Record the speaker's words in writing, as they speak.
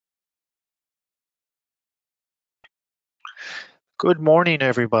Good morning,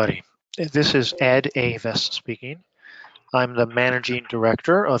 everybody. This is Ed Avis speaking. I'm the Managing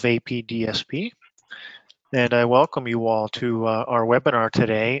Director of APDSP, and I welcome you all to our webinar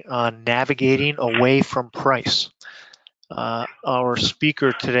today on navigating away from price. Our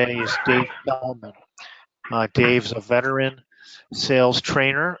speaker today is Dave Bellman. Dave's a veteran sales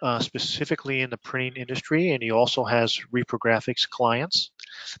trainer, specifically in the printing industry, and he also has reprographics clients.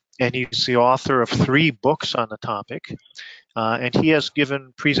 And he's the author of 3 books on the topic. And he has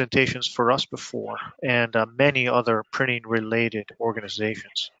given presentations for us before and many other printing related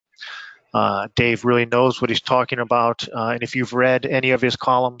organizations. Dave really knows what he's talking about. And if you've read any of his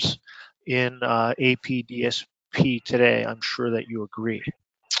columns in APDSP today, I'm sure that you agree.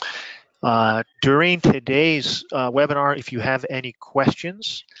 During today's webinar, if you have any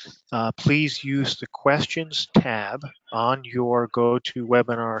questions, please use the questions tab on your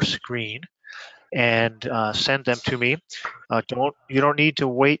GoToWebinar screen and send them to me. You don't need to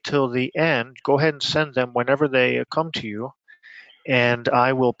wait till the end. Go ahead and send them whenever they come to you, and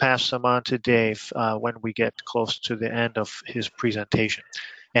I will pass them on to Dave when we get close to the end of his presentation.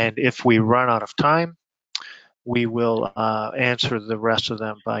 And if we run out of time, we will answer the rest of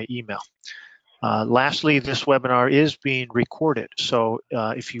them by email. Lastly, this webinar is being recorded, so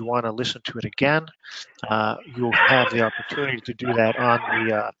if you want to listen to it again, you'll have the opportunity to do that on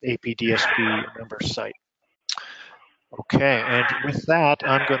the APDSP member site. Okay, and with that,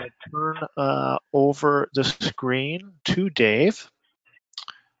 I'm going to turn over the screen to Dave,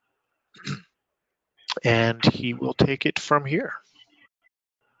 and he will take it from here.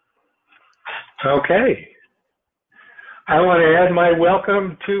 Okay. I want to add my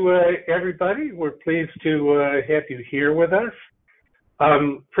welcome to everybody. We're pleased to have you here with us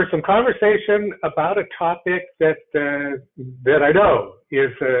for some conversation about a topic that I know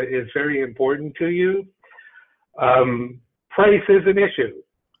is very important to you. Price is an issue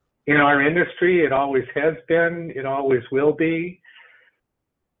in our industry. It always has been. It always will be.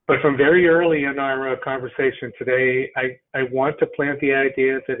 But from very early in our conversation today, I want to plant the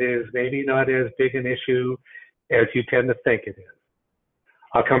idea that it is maybe not as big an issue as you tend to think it is.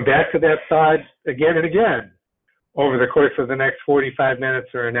 I'll come back to that thought again and again over the course of the next 45 minutes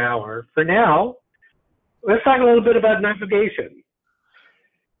or an hour. For now, let's talk a little bit about navigation.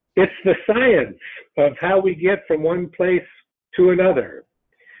 It's the science of how we get from one place to another.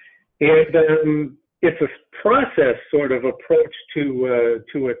 And it's a process sort of approach to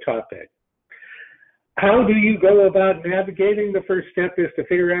a topic. How do you go about navigating? The first step is to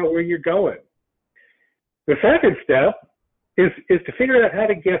figure out where you're going. The second step is to figure out how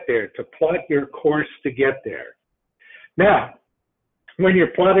to get there, to plot your course to get there. Now, when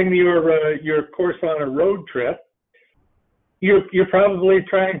you're plotting your course on a road trip, you're probably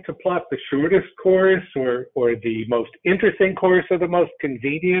trying to plot the shortest course or the most interesting course or the most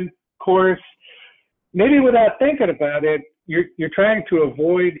convenient course. Maybe without thinking about it, you're trying to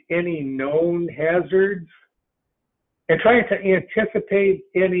avoid any known hazards and trying to anticipate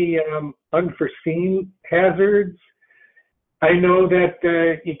any unforeseen hazards. I know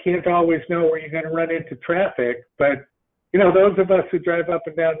that you can't always know where you're going to run into traffic, but those of us who drive up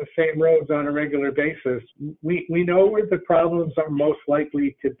and down the same roads on a regular basis, we know where the problems are most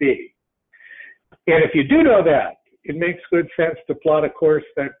likely to be. And if you do know that, it makes good sense to plot a course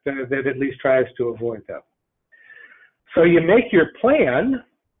that at least tries to avoid them. So you make your plan,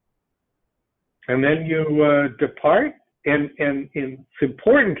 and then you depart. And it's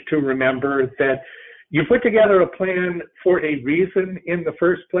important to remember that you put together a plan for a reason in the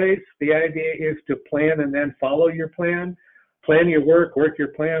first place. The idea is to plan and then follow your plan. Plan your work your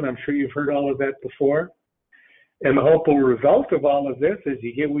plan. I'm sure you've heard all of that before. And the hopeful result of all of this is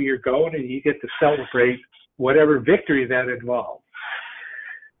you get where you're going and you get to celebrate whatever victory that involves.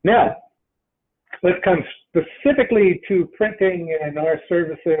 Now, let's come specifically to printing and our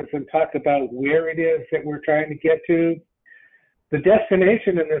services and talk about where it is that we're trying to get to. The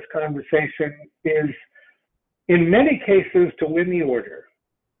destination in this conversation is, in many cases, to win the order.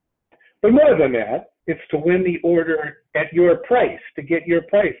 But more than that, it's to win the order at your price, to get your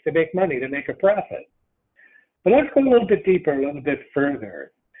price, to make money, to make a profit. But let's go a little bit deeper, a little bit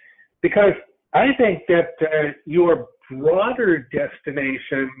further, because I think that your broader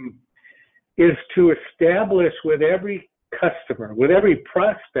destination is to establish with every customer, with every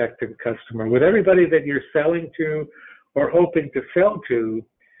prospective customer, with everybody that you're selling to or hoping to sell to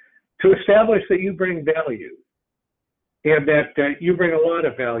establish that you bring value and that you bring a lot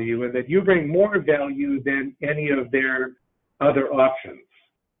of value and that you bring more value than any of their other options.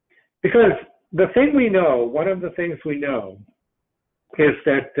 Because the thing we know, one of the things we know is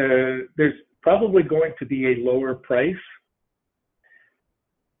that there's probably going to be a lower price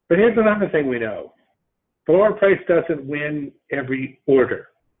But here's another thing we know. The lower price doesn't win every order.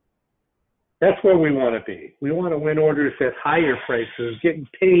 That's where we want to be. We want to win orders at higher prices, getting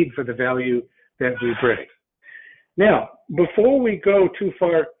paid for the value that we bring. Now, before we go too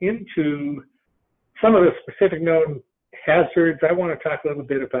far into some of the specific known hazards, I want to talk a little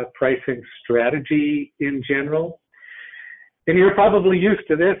bit about pricing strategy in general. And you're probably used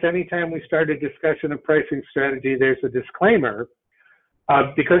to this. Anytime we start a discussion of pricing strategy, there's a disclaimer.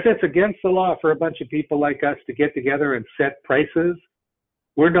 Because it's against the law for a bunch of people like us to get together and set prices.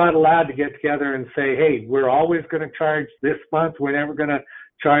 We're not allowed to get together and say, hey, we're always going to charge this month. We're never going to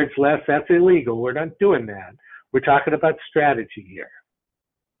charge less. That's illegal. We're not doing that. We're talking about strategy here.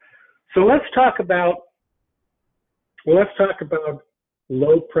 So let's talk about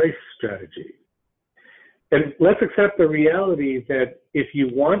low price strategy. And let's accept the reality that if you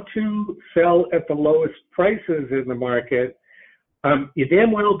want to sell at the lowest prices in the market, you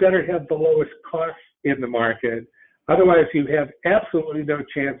damn well better have the lowest cost in the market. Otherwise, you have absolutely no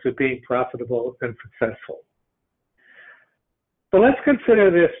chance of being profitable and successful. But let's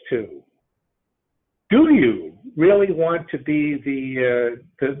consider this too. Do you really want to be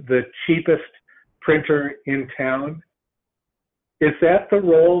the cheapest printer in town? Is that the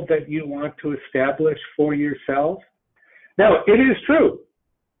role that you want to establish for yourself? Now, it is true.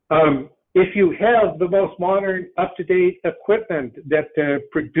 If you have the most modern, up-to-date equipment that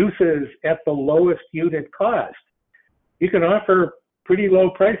produces at the lowest unit cost, you can offer pretty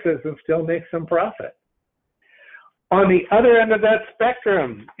low prices and still make some profit. On the other end of that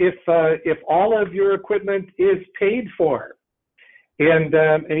spectrum, if all of your equipment is paid for and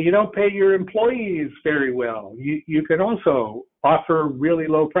you don't pay your employees very well, you can also offer really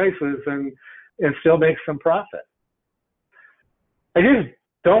low prices and still make some profit. I just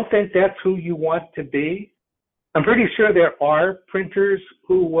don't think that's who you want to be. I'm pretty sure there are printers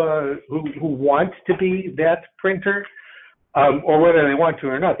who want to be that printer, or whether they want to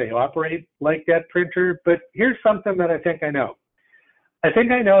or not, they operate like that printer. But here's something that I think I know. I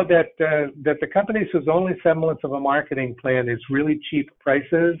think I know that the companies whose only semblance of a marketing plan is really cheap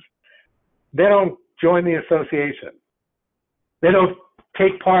prices, they don't join the association. They don't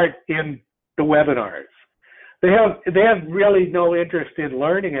take part in the webinars. They have really no interest in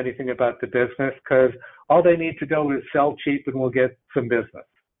learning anything about the business because all they need to do is sell cheap and we'll get some business.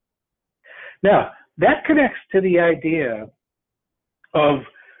 Now, that connects to the idea of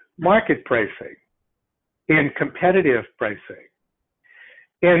market pricing and competitive pricing.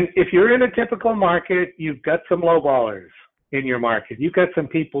 And if you're in a typical market, you've got some lowballers in your market. You've got some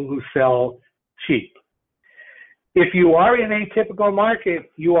people who sell cheap. If you are in a typical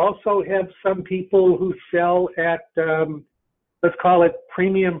market, you also have some people who sell at, let's call it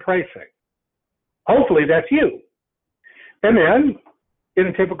premium pricing. Hopefully that's you. And then in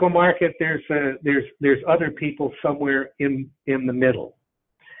a typical market, there's other people somewhere in the middle.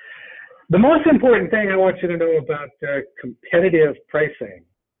 The most important thing I want you to know about competitive pricing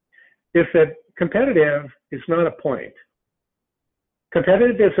is that competitive is not a point.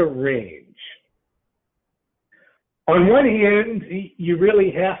 Competitive is a range. On one hand, you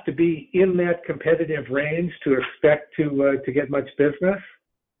really have to be in that competitive range to expect to get much business.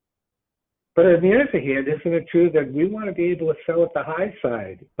 But on the other hand, isn't it true that we want to be able to sell at the high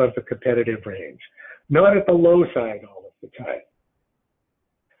side of the competitive range, not at the low side all of the time?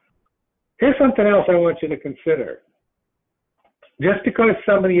 Here's something else I want you to consider. Just because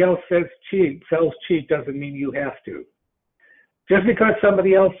somebody else sells cheap doesn't mean you have to. Just because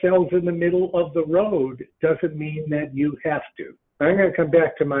somebody else sells in the middle of the road doesn't mean that you have to. I'm going to come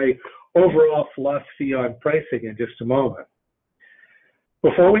back to my overall philosophy on pricing in just a moment.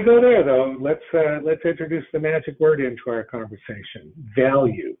 Before we go there, though, let's introduce the magic word into our conversation: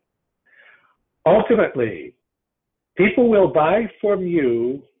 value. Ultimately, people will buy from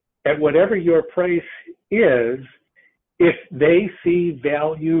you at whatever your price is if they see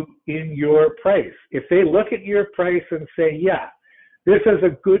value in your price. If they look at your price and say, yeah, this is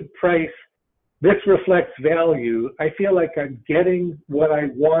a good price, this reflects value, I feel like I'm getting what I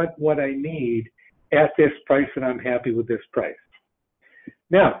want, what I need at this price, and I'm happy with this price.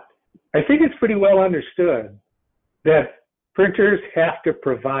 Now, I think it's pretty well understood that printers have to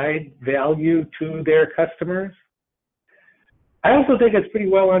provide value to their customers. I also think it's pretty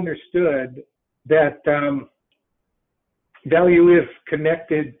well understood that value is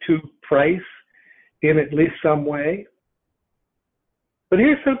connected to price in at least some way. But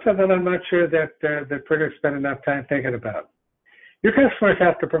here's something that I'm not sure that printers spend enough time thinking about. Your customers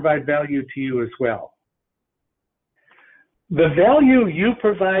have to provide value to you as well. The value you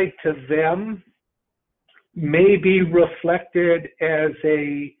provide to them may be reflected as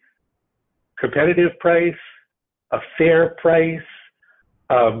a competitive price, a fair price,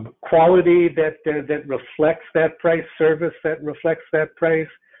 quality that reflects that price, service that reflects that price.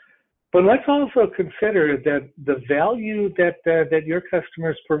 But let's also consider that the value that your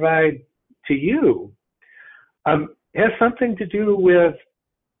customers provide to you has something to do with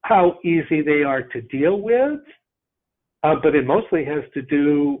how easy they are to deal with, but it mostly has to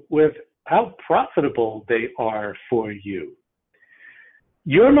do with how profitable they are for you.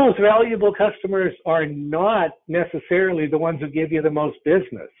 Your most valuable customers are not necessarily the ones who give you the most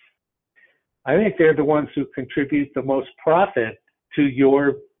business. I think they're the ones who contribute the most profit to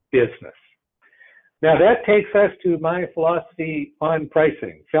your business. Now that takes us to my philosophy on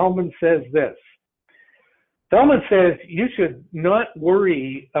pricing. Feldman says this. Feldman says you should not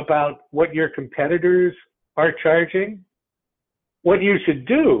worry about what your competitors are charging. What you should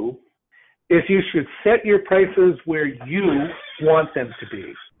do is you should set your prices where you want them to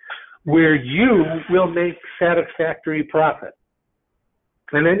be, where you will make satisfactory profit.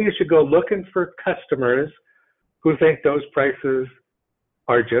 And then you should go looking for customers who think those prices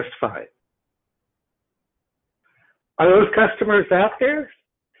are just fine. Are those customers out there?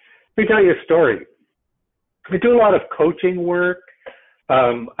 Let me tell you a story. I do a lot of coaching work.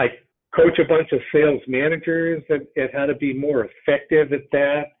 I coach a bunch of sales managers at how to be more effective at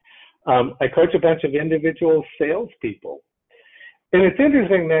that. I coach a bunch of individual salespeople. And it's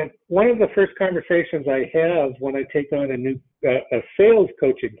interesting that one of the first conversations I have when I take on a sales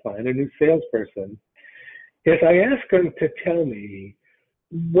coaching client, a new salesperson, is I ask them to tell me,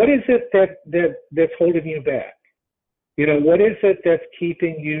 what is it that's holding you back? You know, what is it that's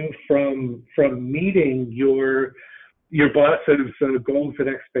keeping you from meeting your boss's goals and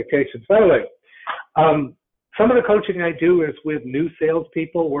expectations? By the way, some of the coaching I do is with new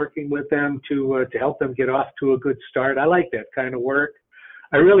salespeople, working with them to help them get off to a good start. I like that kind of work.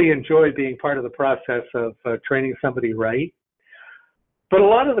 I really enjoy being part of the process of training somebody right. But a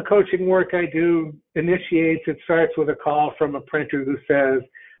lot of the coaching work I do it starts with a call from a printer who says,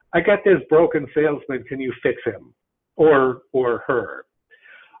 I got this broken salesman, can you fix him or her?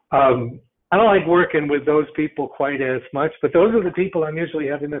 I don't like working with those people quite as much, but those are the people I'm usually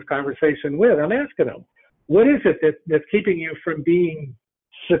having this conversation with. I'm asking them, what is it that's keeping you from being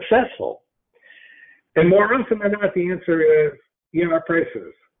successful? And more often than not, the answer is, our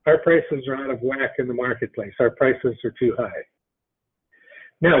prices. Our prices are out of whack in the marketplace. Our prices are too high.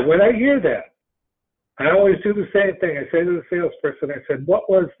 Now, when I hear that, I always do the same thing. I say to the salesperson, I said, what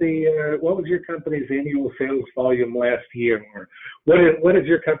was your company's annual sales volume last year? Or what is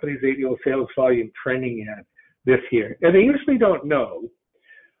your company's annual sales volume trending at this year? And they usually don't know,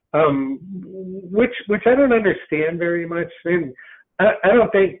 which I don't understand very much. And I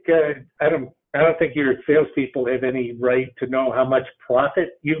don't think your salespeople have any right to know how much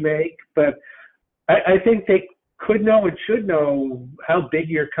profit you make, but I think they could know and should know how big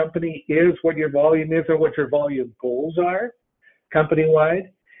your company is, what your volume is, or what your volume goals are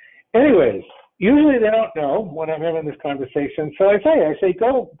company-wide. Anyways, usually they don't know when I'm having this conversation. So I say,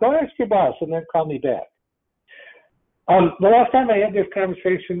 go ask your boss and then call me back. The last time I had this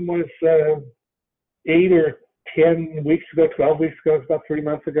conversation was 8 or 10 weeks ago, 12 weeks ago, it was about 3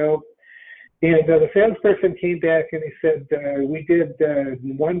 months ago. And the salesperson came back and he said, we did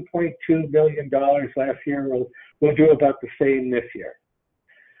 $1.2 million last year. We'll do about the same this year.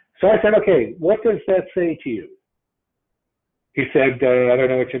 So I said, okay, what does that say to you? He said, I don't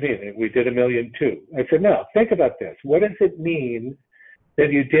know what you mean. We did $1.2 million. I said, no, think about this. What does it mean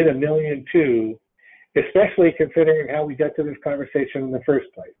that you did $1.2 million, especially considering how we got to this conversation in the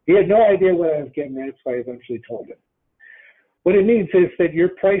first place? He had no idea what I was getting at, so I eventually told him. What it means is that your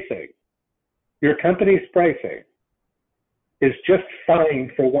pricing, your company's pricing, is just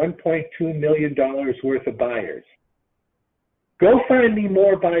fine for $1.2 million worth of buyers. Go find me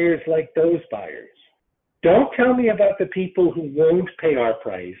more buyers like those buyers. Don't tell me about the people who won't pay our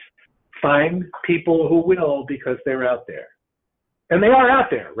price. Find people who will, because they're out there. And they are out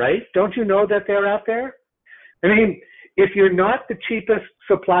there, right? Don't you know that they're out there? I mean, if you're not the cheapest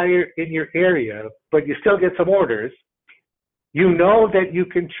supplier in your area, but you still get some orders, you know that you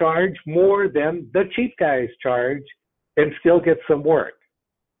can charge more than the cheap guys charge and still get some work.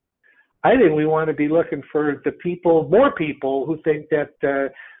 I think we want to be looking for more people who think that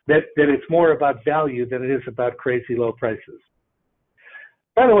it's more about value than it is about crazy low prices.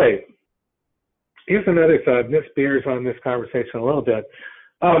 By the way, here's another thought, and this bears on this conversation a little bit.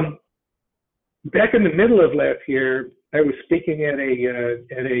 Back in the middle of last year, I was speaking at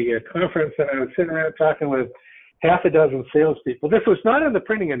a conference, and I was sitting around talking with half a dozen salespeople. This was not in the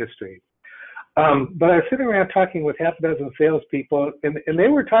printing industry. But I was sitting around talking with half a dozen salespeople, and they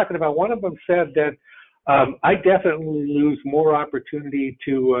were talking about, one of them said that I definitely lose more opportunity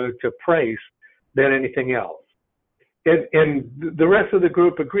to price than anything else. And the rest of the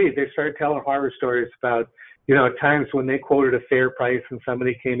group agreed. They started telling horror stories about, times when they quoted a fair price and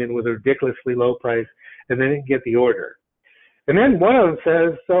somebody came in with a ridiculously low price and they didn't get the order. And then one of them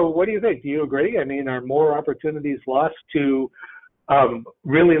says, so what do you think? Do you agree? I mean, are more opportunities lost to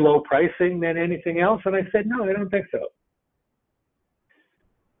really low pricing than anything else? And I said, no, I don't think so.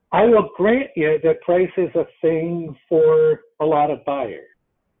 I will grant you that price is a thing for a lot of buyers.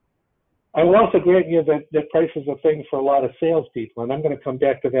 I will also grant you that price is a thing for a lot of salespeople, and I'm going to come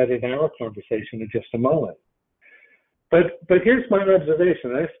back to that in our conversation in just a moment. But here's my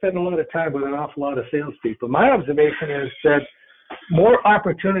observation. I spend a lot of time with an awful lot of salespeople. My observation is that more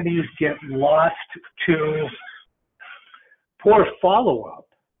opportunities get lost to poor follow-up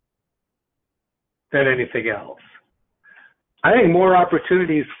than anything else. I think more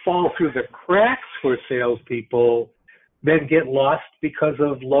opportunities fall through the cracks for salespeople than get lost because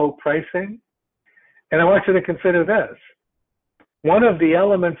of low pricing. And I want you to consider this. One of the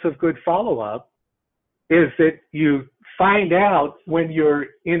elements of good follow-up is that you find out when you're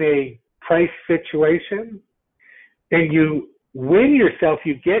in a price situation and you win yourself,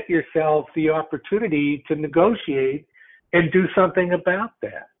 you get yourself the opportunity to negotiate and do something about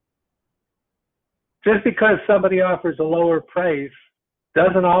that. Just because somebody offers a lower price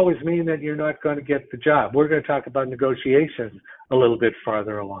doesn't always mean that you're not going to get the job. We're going to talk about negotiations a little bit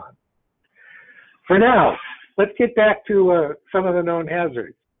farther along. For now, let's get back to some of the known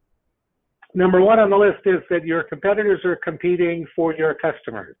hazards. Number one on the list is that your competitors are competing for your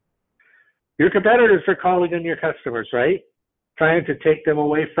customers. Your competitors are calling in your customers, right? Trying to take them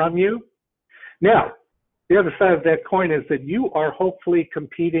away from you. Now, the other side of that coin is that you are hopefully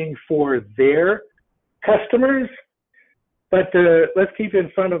competing for their customers, but let's keep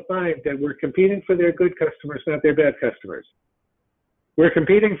in front of mind that we're competing for their good customers, not their bad customers. We're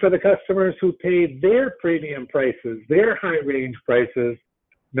competing for the customers who pay their premium prices, their high range prices,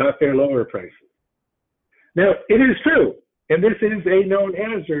 not their lower prices. Now, it is true, and this is a known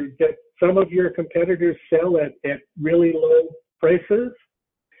hazard, that some of your competitors sell at really low prices.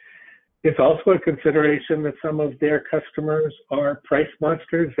 It's also a consideration that some of their customers are price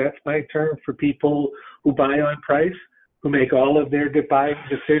monsters. That's my term for people who buy on price, who make all of their buying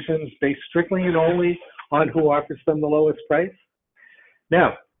decisions based strictly and only on who offers them the lowest price.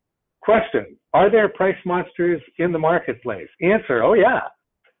 Now, question, are there price monsters in the marketplace? Answer, oh yeah,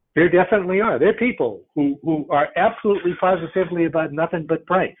 there definitely are. There are people who are absolutely positively about nothing but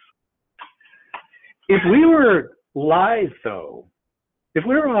price. If we were live, though, if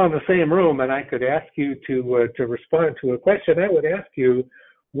we were all in the same room and I could ask you to respond to a question, I would ask you,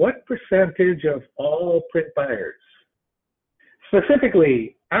 what percentage of all print buyers,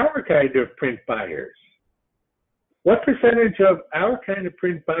 specifically our kind of print buyers, what percentage of our kind of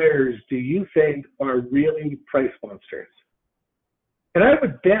print buyers do you think are really price monsters? And I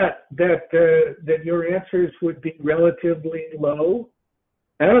would bet that your answers would be relatively low.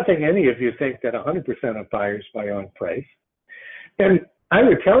 I don't think any of you think that 100% of buyers buy on price. And I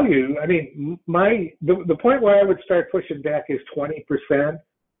would tell you, I mean, the point where I would start pushing back is 20%.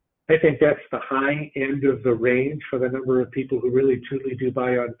 I think that's the high end of the range for the number of people who really truly do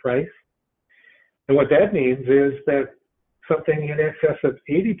buy on price. And what that means is that something in excess of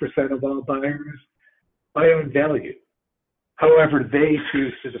 80% of all buyers buy on value, however they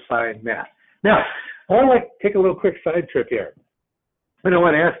choose to define that. Now, I want to take a little quick side trip here. And I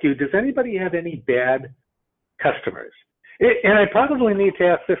want to ask you, does anybody have any bad customers? And I probably need to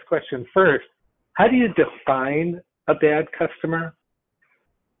ask this question first. How do you define a bad customer?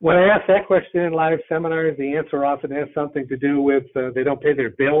 When I ask that question in live seminars, the answer often has something to do with they don't pay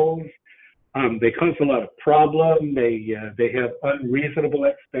their bills, they cause a lot of problem, they have unreasonable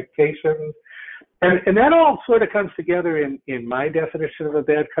expectations. And that all sort of comes together in my definition of a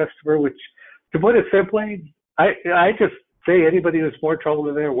bad customer, which, to put it simply, I just say anybody who's more trouble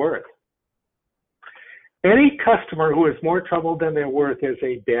than they're worth. Any customer who is more trouble than they're worth is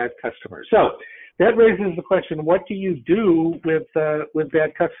a bad customer. So that raises the question, what do you do with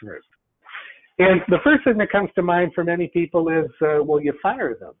bad customers? And the first thing that comes to mind for many people is, well, you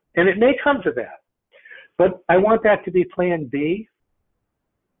fire them. And it may come to that. But I want that to be plan B.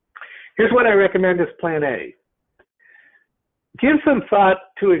 Here's what I recommend as plan A. Give some thought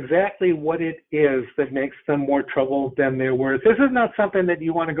to exactly what it is that makes them more trouble than they're worth. This is not something that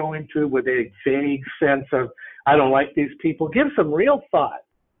you want to go into with a vague sense of, I don't like these people. Give some real thought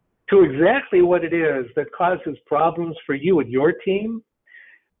to exactly what it is that causes problems for you and your team,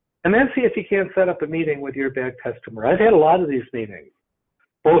 and then see if you can't set up a meeting with your bad customer. I've had a lot of these meetings,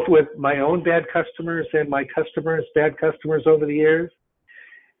 both with my own bad customers and my customers' bad customers over the years.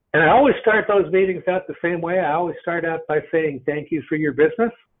 And I always start those meetings out the same way. I always start out by saying, thank you for your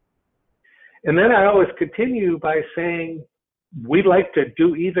business. And then I always continue by saying, we'd like to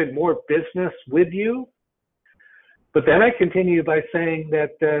do even more business with you. But then I continue by saying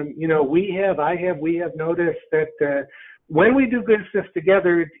that, we have noticed that when we do business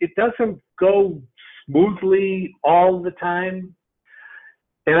together, it doesn't go smoothly all the time.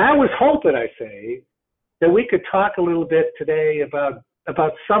 And I was hoping, I say, that we could talk a little bit today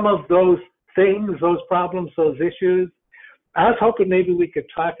about some of those things, those problems, those issues. I was hoping maybe we could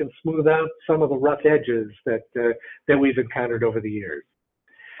talk and smooth out some of the rough edges that we've encountered over the years.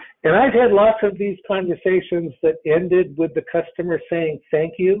 And I've had lots of these conversations that ended with the customer saying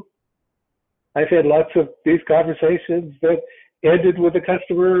thank you. I've had lots of these conversations that ended with the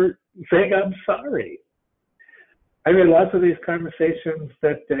customer saying I'm sorry. I've had lots of these conversations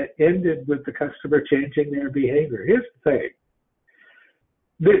that ended with the customer changing their behavior. Here's the thing.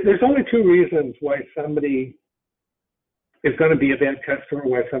 There's only two reasons why somebody is going to be a bad customer,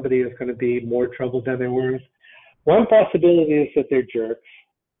 why somebody is going to be more trouble than they're worth. One possibility is that they're jerks.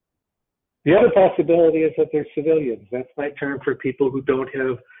 The other possibility is that they're civilians. That's my term for people who don't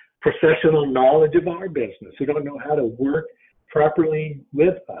have professional knowledge of our business, who don't know how to work properly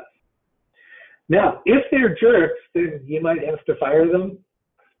with us. Now, if they're jerks, then you might have to fire them.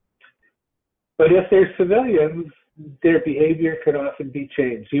 But if they're civilians, their behavior can often be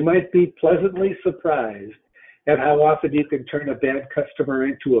changed. You might be pleasantly surprised at how often you can turn a bad customer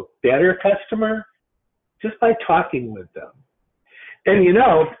into a better customer just by talking with them. And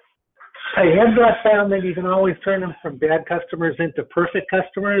I have not found that you can always turn them from bad customers into perfect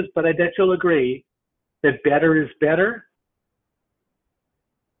customers, but I bet you'll agree that better is better.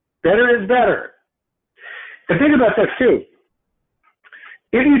 Better is better. And think about this too.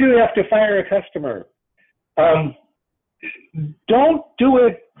 If you do have to fire a customer, don't do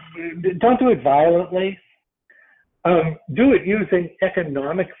it violently. Do it using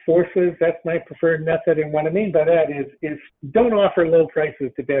economic forces. That's my preferred method. And what I mean by that is don't offer low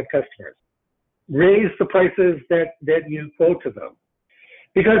prices to bad customers. Raise the prices that you quote to them.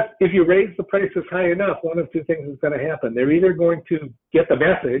 Because if you raise the prices high enough, one of two things is going to happen. They're either going to get the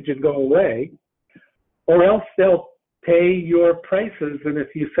message and go away, or else they'll pay your prices. And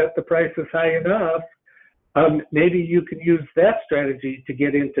if you set the prices high enough, maybe you can use that strategy to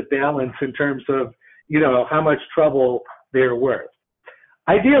get into balance in terms of how much trouble they're worth.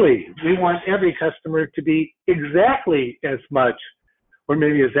 Ideally, we want every customer to be exactly as much or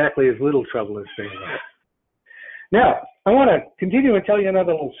maybe exactly as little trouble as they are. Now, I want to continue and tell you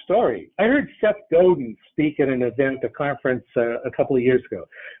another little story. I heard Seth Godin speak at an event, a conference a couple of years ago.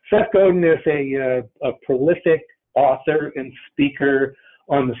 Seth Godin is a prolific author and speaker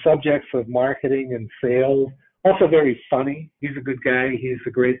on the subjects of marketing and sales, also very funny. He's a good guy. He's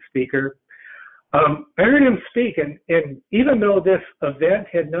a great speaker. I heard him speak, and even though this event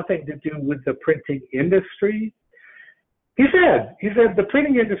had nothing to do with the printing industry, he said the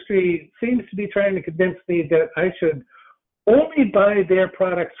printing industry seems to be trying to convince me that I should only buy their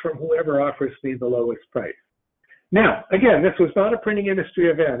products from whoever offers me the lowest price. Now, again, this was not a printing industry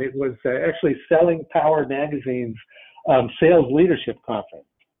event. It was actually Selling Power Magazine's sales leadership conference.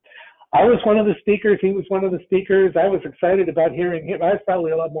 I was one of the speakers. He was one of the speakers. I was excited about hearing him. I was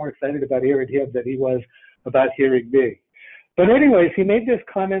probably a lot more excited about hearing him than he was about hearing me. But anyways, he made this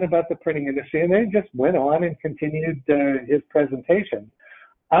comment about the printing industry, and then he just went on and continued his presentation.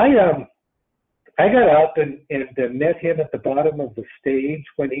 I got up and met him at the bottom of the stage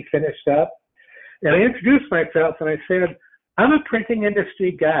when he finished up, and I introduced myself and I said, "I'm a printing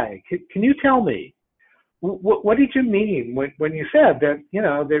industry guy. Can you tell me, what did you mean when you said that,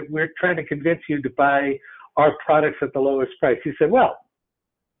 that we're trying to convince you to buy our products at the lowest price?" He said, "Well,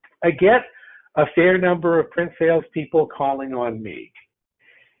 I get a fair number of print salespeople calling on me.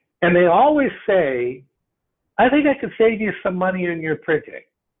 And they always say, I think I could save you some money in your printing.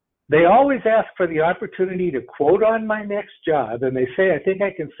 They always ask for the opportunity to quote on my next job, and they say, I think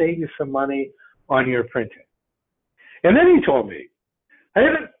I can save you some money on your printing." And then he told me, I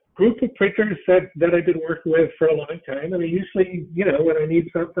have a group of printers that I've been working with for a long time, and I usually, when I need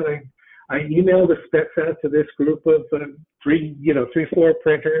something, I email the specs out to this group of three, 4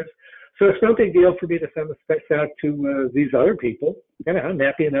 printers. So it's no big deal for me to send the specs out to these other people. I'm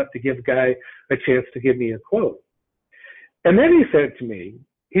happy enough to give a guy a chance to give me a quote. And then he said to me,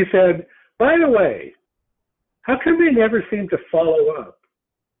 he said, "By the way, how come they never seem to follow up?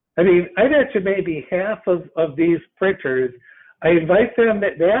 I mean, I bet you maybe half of these printers I invite them,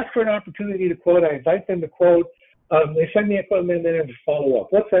 they ask for an opportunity to quote, I invite them to quote, they send me a quote and then they have a follow-up.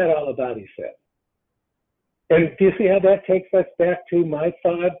 What's that all about, he said. And do you see how that takes us back to my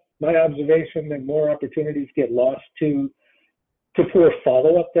thought, my observation that more opportunities get lost to poor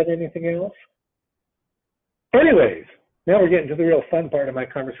follow-up than anything else? Anyways, now we're getting to the real fun part of my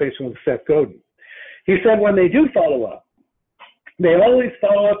conversation with Seth Godin. He said when they do follow up, they always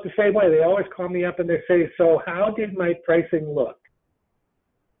follow up the same way. They always call me up and they say, so how did my pricing look?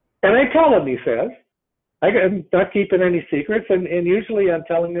 And I tell them, he says, I'm not keeping any secrets, and usually I'm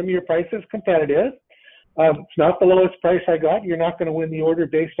telling them your price is competitive. It's not the lowest price I got. You're not going to win the order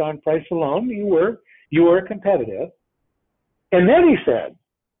based on price alone. You were competitive. And then he said,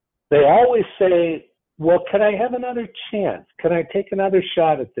 they always say, well, can I have another chance? Can I take another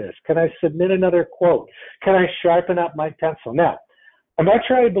shot at this? Can I submit another quote? Can I sharpen up my pencil? Now, I'm not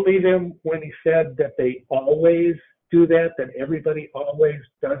sure I believe him when he said that they always do that everybody always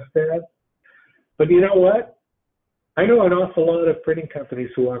does that. But you know what? I know an awful lot of printing companies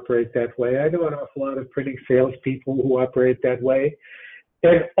who operate that way. I know an awful lot of printing salespeople who operate that way.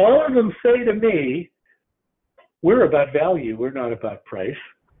 And all of them say to me, we're about value, we're not about price.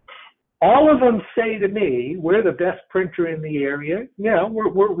 All of them say to me, we're the best printer in the area. Yeah,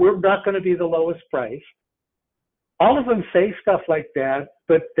 we're not going to be the lowest price. All of them say stuff like that,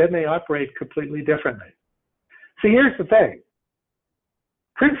 but then they operate completely differently. See, here's the thing.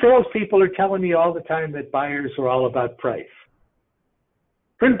 Print salespeople are telling me all the time that buyers are all about price.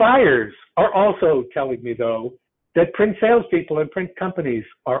 Print buyers are also telling me, though, that print salespeople and print companies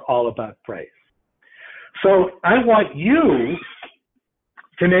are all about price. So I want you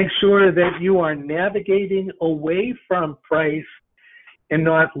to make sure that you are navigating away from price and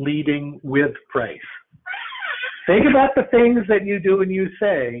not leading with price. Think about the things that you do and you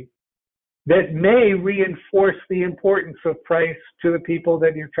say that may reinforce the importance of price to the people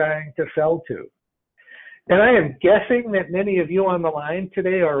that you're trying to sell to. And I am guessing that many of you on the line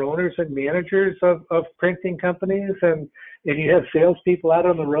today are owners and managers of printing companies, and you have salespeople out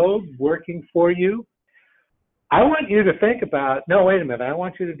on the road working for you. I want you to think about, no, wait a minute, I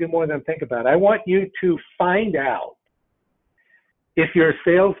want you to do more than think about. I want you to find out if your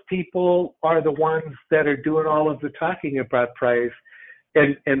salespeople are the ones that are doing all of the talking about price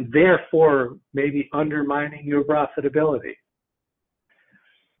and therefore maybe undermining your profitability.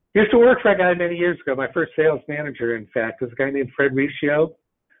 Used to work for a guy many years ago. My first sales manager, in fact, was a guy named Fred Riccio.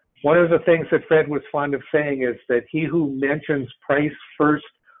 One of the things that Fred was fond of saying is that he who mentions price first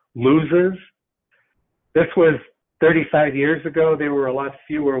loses. This was 35 years ago. There were a lot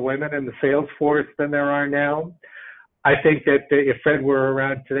fewer women in the sales force than there are now. I think that if Fred were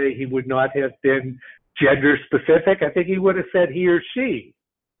around today, he would not have been gender specific. I think he would have said he or she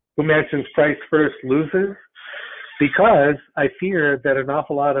who mentions price first loses, because I fear that an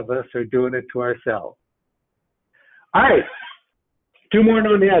awful lot of us are doing it to ourselves. All right, 2 more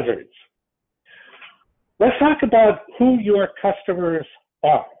known hazards. Let's talk about who your customers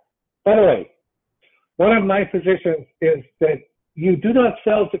are. By the way, one of my positions is that you do not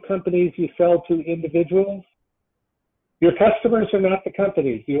sell to companies, you sell to individuals. Your customers are not the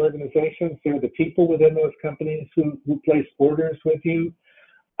companies, the organizations. They're the people within those companies who place orders with you.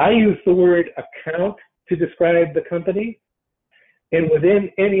 I use the word account to describe the company. And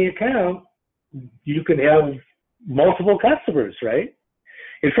within any account, you can have multiple customers, right?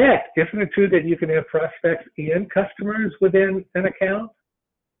 In fact, isn't it true that you can have prospects and customers within an account?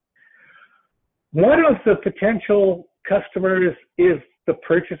 One of the potential customers is the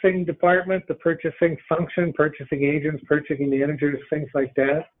purchasing department, the purchasing function, purchasing agents, purchasing managers, things like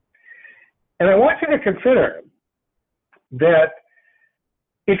that. And I want you to consider that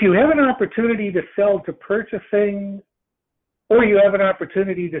if you have an opportunity to sell to purchasing, or you have an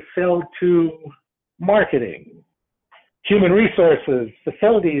opportunity to sell to marketing, human resources,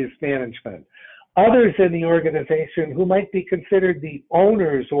 facilities management, others in the organization who might be considered the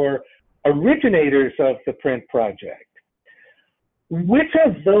owners or originators of the print project, which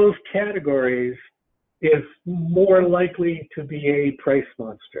of those categories is more likely to be a price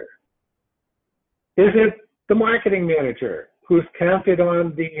monster? Is it the marketing manager who's counted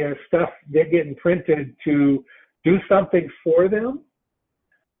on the stuff they're getting printed to do something for them?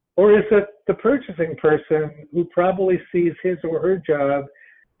 Or is it the purchasing person who probably sees his or her job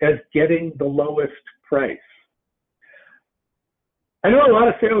as getting the lowest price? I know a lot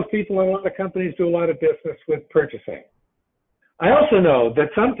of salespeople and a lot of companies do a lot of business with purchasing. I also know that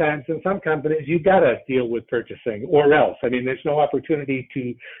sometimes in some companies you've got to deal with purchasing or else. I mean, there's no opportunity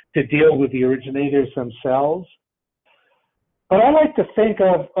to deal with the originators themselves. But I like to think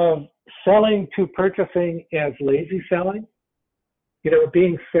of selling to purchasing as lazy selling.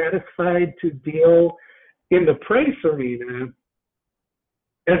 being satisfied to deal in the price arena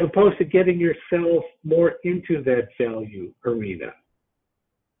as opposed to getting yourself more into that value arena.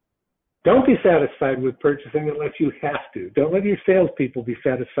 Don't be satisfied with purchasing unless you have to. Don't let your salespeople be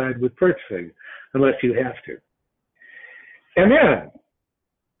satisfied with purchasing unless you have to. And then,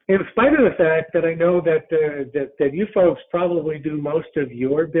 in spite of the fact that I know that you folks probably do most of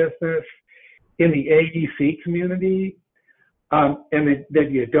your business in the AEC community, and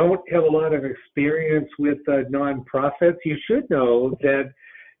that you don't have a lot of experience with nonprofits, you should know that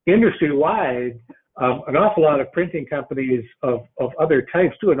industry-wide, an awful lot of printing companies of other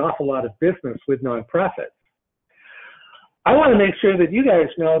types do an awful lot of business with nonprofits. I want to make sure that you guys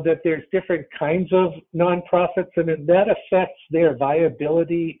know that there's different kinds of nonprofits, and that affects their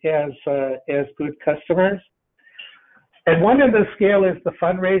viability as good customers. And one end of the scale is the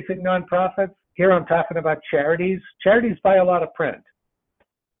fundraising nonprofits. Here I'm talking about charities. Charities buy a lot of print,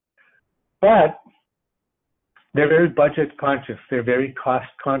 but they're very budget conscious. They're very cost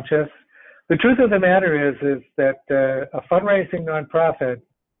conscious. The truth of the matter is that a fundraising nonprofit,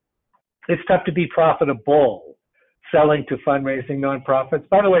 it's tough to be profitable selling to fundraising nonprofits.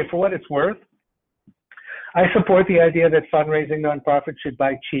 By the way, for what it's worth, I support the idea that fundraising nonprofits should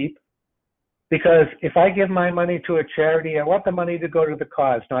buy cheap, because if I give my money to a charity, I want the money to go to the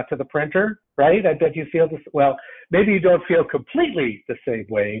cause, not to the printer, right? I bet you feel this. Well, maybe you don't feel completely the same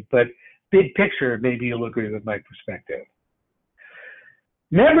way, but big picture, maybe you'll agree with my perspective.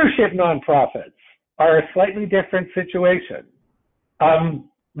 Membership nonprofits are a slightly different situation.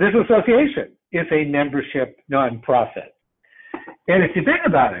 This association is a membership nonprofit. And if you think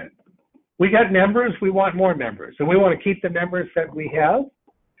about it, we got members, we want more members, and we want to keep the members that we have.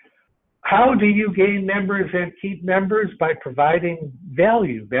 How do you gain members and keep members? By providing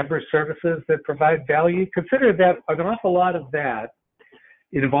value, member services that provide value. Consider that an awful lot of that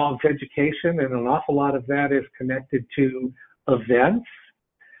involves education, and an awful lot of that is connected to events.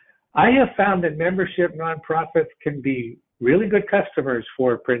 I have found that membership nonprofits can be really good customers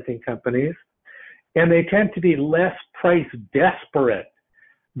for printing companies, and they tend to be less price desperate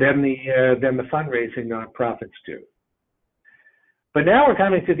than the fundraising nonprofits do. But now we're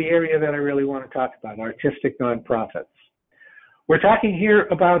coming to the area that I really want to talk about, artistic nonprofits. We're talking here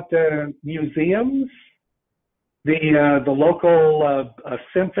about museums, the local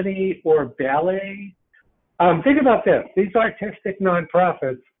symphony or ballet. Think about this. These artistic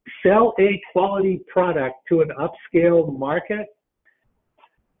nonprofits sell a quality product to an upscale market.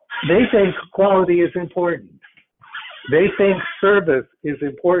 They think quality is important. They think service is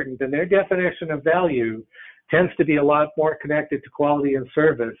important, and their definition of value tends to be a lot more connected to quality and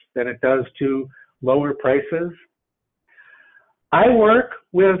service than it does to lower prices. I work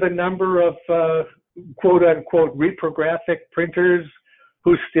with a number of quote-unquote reprographic printers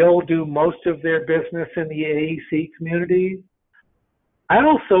who still do most of their business in the AEC community. I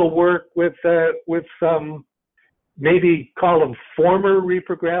also work with some, maybe call them former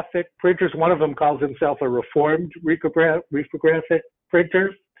reprographic printers. One of them calls himself a reformed reprographic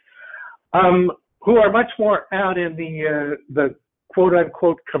printer, who are much more out in the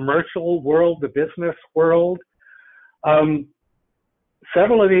quote-unquote commercial world, the business world.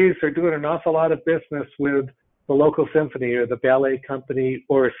 Several of these are doing an awful lot of business with the local symphony or the ballet company,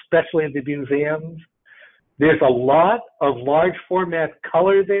 or especially the museums. There's a lot of large format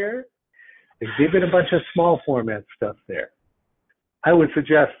color there. There's even a bunch of small format stuff there. I would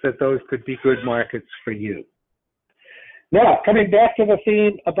suggest that those could be good markets for you. Now, coming back to the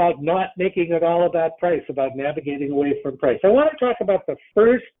theme about not making it all about price, about navigating away from price, I want to talk about the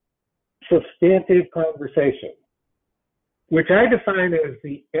first substantive conversation, which I define as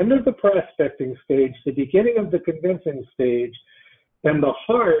the end of the prospecting stage, the beginning of the convincing stage, and the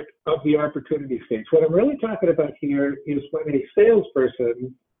heart of the opportunity stage. What I'm really talking about here is when a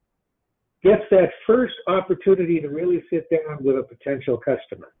salesperson gets that first opportunity to really sit down with a potential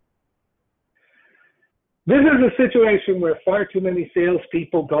customer. This is a situation where far too many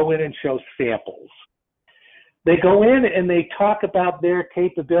salespeople go in and show samples. They go in and they talk about their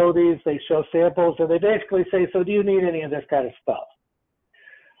capabilities, they show samples, and they basically say, so do you need any of this kind of stuff?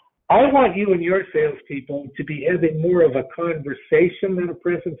 I want you and your salespeople to be having more of a conversation than a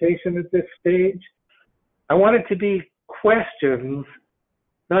presentation at this stage. I want it to be questions,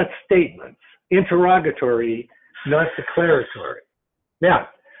 not statements, interrogatory, not declaratory. Now,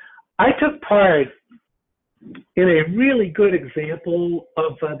 I took part in a really good example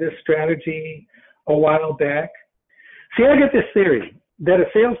of this strategy a while back. See, I get this theory that a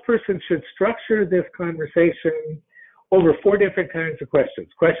salesperson should structure this conversation over 4 different kinds of questions.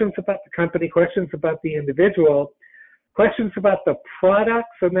 Questions about the company, questions about the individual, questions about the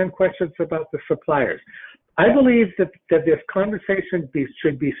products, and then questions about the suppliers. I believe that this conversation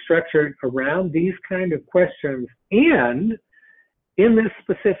should be structured around these kind of questions and in this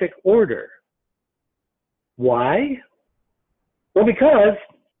specific order. Why? Well, because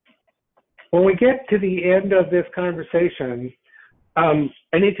when we get to the end of this conversation, I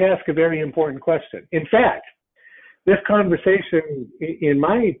need to ask a very important question. In fact, this conversation, in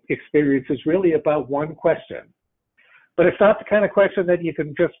my experience, is really about one question. But it's not the kind of question that you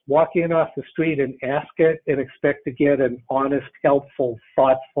can just walk in off the street and ask it and expect to get an honest, helpful,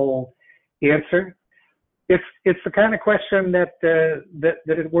 thoughtful answer. It's the kind of question that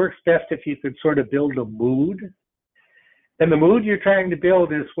it works best if you could sort of build a mood. And the mood you're trying to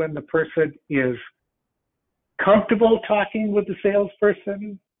build is when the person is comfortable talking with the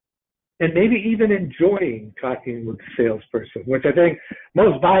salesperson and maybe even enjoying talking with the salesperson, which I think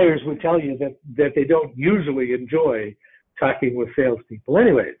most buyers would tell you that they don't usually enjoy talking with salespeople.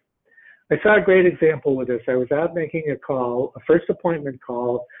 Anyways, I saw a great example with this. I was out making a call, a first appointment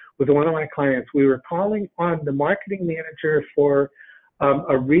call with one of my clients. We were calling on the marketing manager for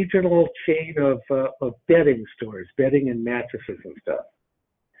a regional chain of bedding stores, bedding and mattresses and stuff.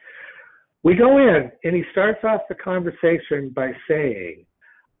 We go in, and he starts off the conversation by saying,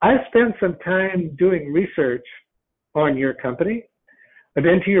 I've spent some time doing research on your company. I've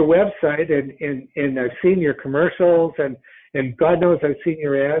been to your website, and I've seen your commercials, and God knows I've seen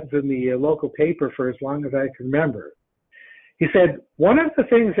your ads in the local paper for as long as I can remember. He said, one of the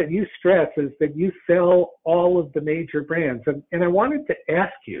things that you stress is that you sell all of the major brands. And I wanted to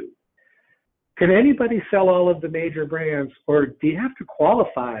ask you, can anybody sell all of the major brands, or do you have to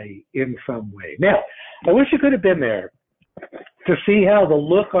qualify in some way? Now, I wish you could have been there to see how the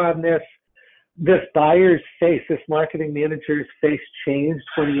look on this buyer's face, this marketing manager's face changed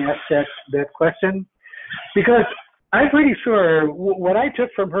when he asked that question. Because I'm pretty sure what I took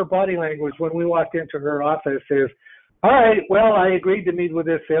from her body language when we walked into her office is, all right, well, I agreed to meet with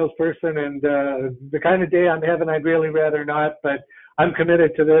this salesperson, and the kind of day I'm having, I'd really rather not, but I'm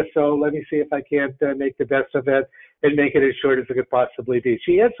committed to this, so let me see if I can't make the best of it and make it as short as it could possibly be.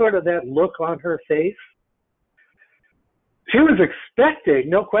 She had sort of that look on her face. She was expecting,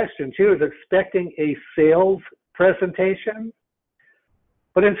 no question, she was expecting a sales presentation,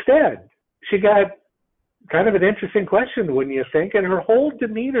 but instead, she got kind of an interesting question, wouldn't you think? And her whole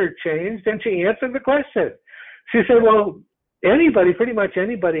demeanor changed, and she answered the question. She said, well, pretty much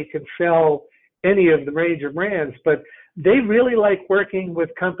anybody can sell any of the major brands, but they really like working with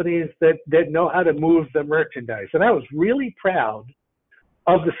companies that know how to move the merchandise. And I was really proud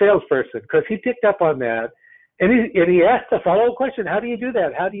of the salesperson because he picked up on that, and he asked a follow-up question: how do you do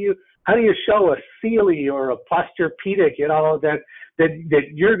that? How do you show a Sealy or a Posturepedic, that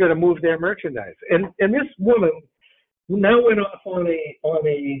you're going to move their merchandise? And this woman now went off on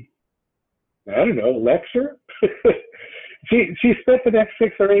a I don't know, lecture? She spent the next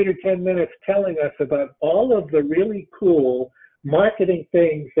 6 or 8 or 10 minutes telling us about all of the really cool marketing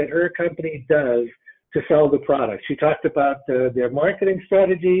things that her company does to sell the product. She talked about their marketing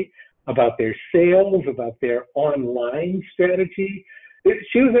strategy, about their sales, about their online strategy.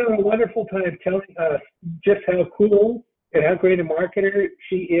 She was having a wonderful time telling us just how cool and how great a marketer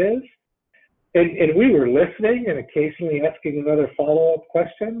she is. And we were listening and occasionally asking another follow-up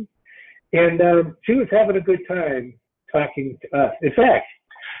question. And she was having a good time talking to us. In fact,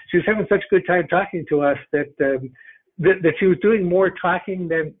 she was having such a good time talking to us that she was doing more talking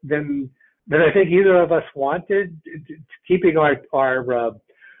than I think either of us wanted, keeping our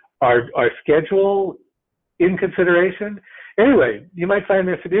schedule in consideration. Anyway, you might find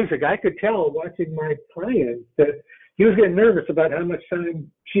this amusing. I could tell watching my client that he was getting nervous about how much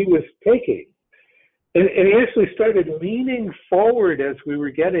time she was taking. And he actually started leaning forward as we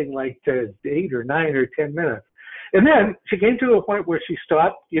were getting like to 8 or 9 or 10 minutes. And then she came to a point where she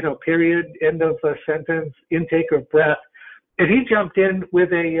stopped, period, end of a sentence, intake of breath. And he jumped in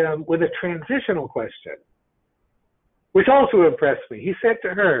with a transitional question, which also impressed me. He said to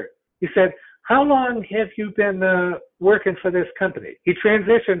her, how long have you been working for this company? He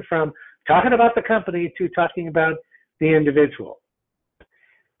transitioned from talking about the company to talking about the individual.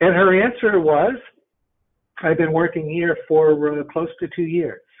 And her answer was, I've been working here for close to 2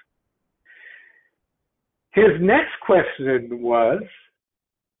 years. His next question was,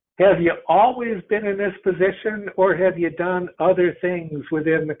 have you always been in this position, or have you done other things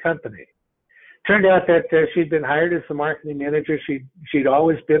within the company? Turned out that she'd been hired as the marketing manager. She'd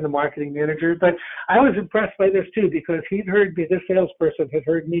always been the marketing manager. But I was impressed by this too, because this salesperson had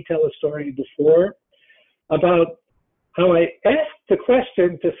heard me tell a story before about how I asked the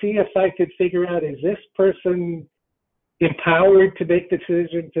question to see if I could figure out, is this person empowered to make the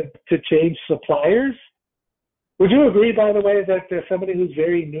decision to change suppliers? Would you agree, by the way, that somebody who's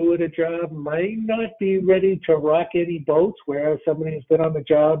very new at a job might not be ready to rock any boats, whereas somebody who's been on the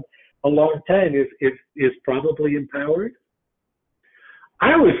job a long time is probably empowered?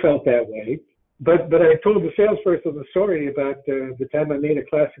 I always felt that way, but I told the salesperson the story about the time I made a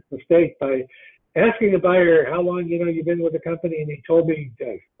classic mistake by asking a buyer how long you've been with the company, and he told me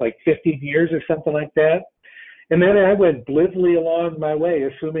like 15 years or something like that. And then I went blithely along my way,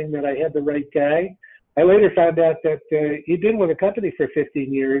 assuming that I had the right guy. I later found out that he'd been with the company for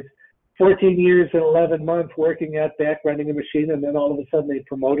 15 years, 14 years and 11 months working out back, running a machine, and then all of a sudden they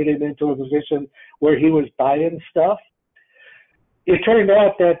promoted him into a position where he was buying stuff. It turned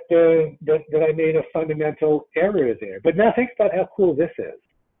out that I made a fundamental error there. But now think about how cool this is.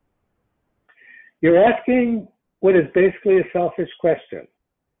 You're asking what is basically a selfish question.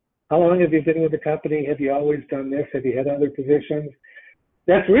 How long have you been with the company? Have you always done this? Have you had other positions?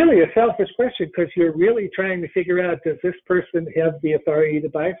 That's really a selfish question because you're really trying to figure out, does this person have the authority to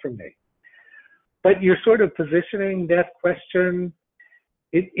buy from me? But you're sort of positioning that question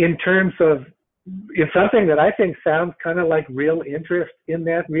in terms of it's something that I think sounds kind of like real interest in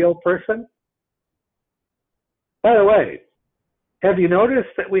that real person. By the way, have you noticed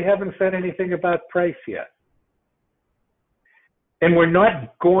that we haven't said anything about price yet? And we're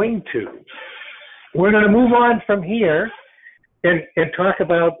not going to. We're going to move on from here and talk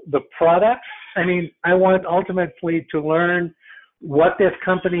about the product. I mean, I want ultimately to learn what this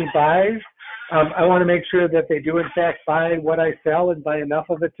company buys. I want to make sure that they do in fact buy what I sell and buy enough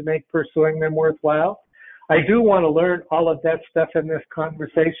of it to make pursuing them worthwhile. I do want to learn all of that stuff in this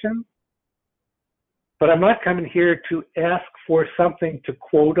conversation, but I'm not coming here to ask for something to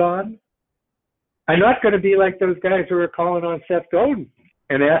quote on. I'm not going to be like those guys who are calling on Seth Godin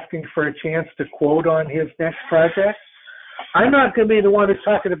and asking for a chance to quote on his next project. I'm not going to be the one who's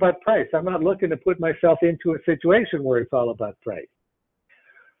talking about price. I'm not looking to put myself into a situation where it's all about price.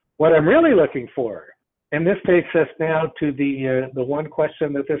 What I'm really looking for, and this takes us now to the one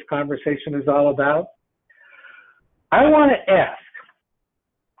question that this conversation is all about. I want to ask,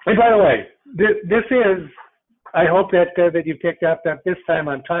 and by the way, this is, I hope that you picked up that this time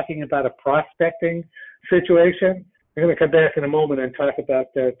I'm talking about a prospecting situation. I'm going to come back in a moment and talk about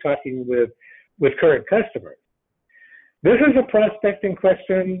talking with current customers. This is a prospecting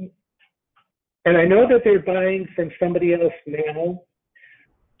question, and I know that they're buying from somebody else now.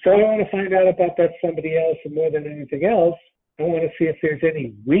 So I want to find out about that somebody else, and more than anything else, I want to see if there's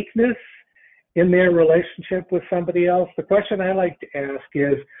any weakness in their relationship with somebody else. The question I like to ask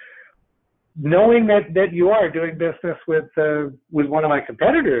is, knowing that you are doing business with one of my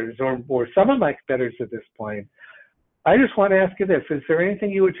competitors or some of my competitors at this point, I just want to ask you this: is there anything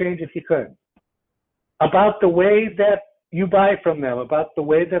you would change if you could about the way that you buy from them, about the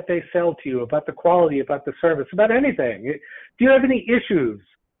way that they sell to you, about the quality, about the service, about anything? Do you have any issues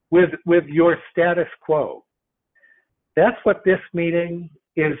with your status quo? That's what this meeting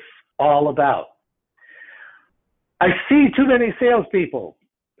is all about. I see too many salespeople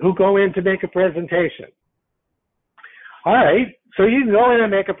who go in to make a presentation. All right, so you can go in and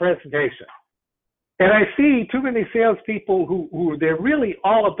make a presentation. And I see too many salespeople who they're really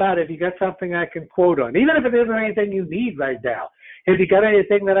all about it. You got something I can quote on, even if it isn't anything you need right now. If you got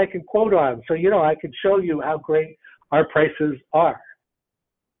anything that I can quote on, so I can show you how great our prices are.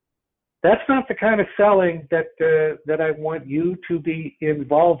 That's not the kind of selling that I want you to be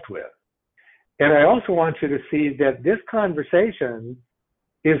involved with. And I also want you to see that this conversation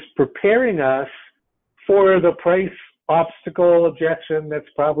is preparing us for the price obstacle objection that's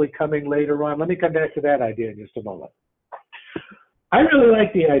probably coming later on. Let me come back to that idea in just a moment. I really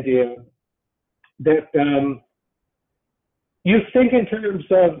like the idea that you think in terms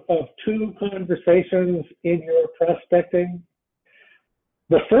of two conversations in your prospecting.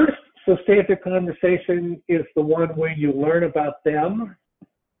 The first substantive conversation is the one where you learn about them.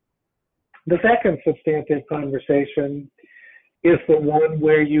 The second substantive conversation is the one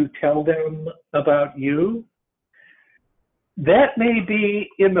where you tell them about you. That may be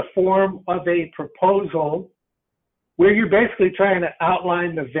in the form of a proposal where you're basically trying to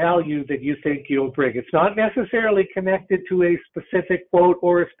outline the value that you think you'll bring. It's not necessarily connected to a specific quote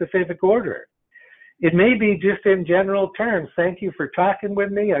or a specific order. It may be just in general terms. Thank you for talking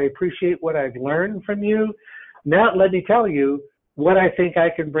with me. I appreciate what I've learned from you. Now let me tell you what I think I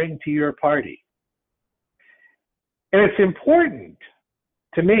can bring to your party. And it's important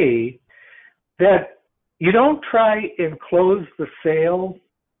to me that you don't try and close the sale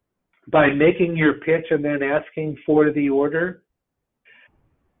by making your pitch and then asking for the order.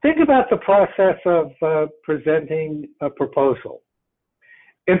 think about the process of presenting a proposal.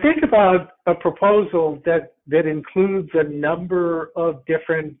 And think about a proposal that includes a number of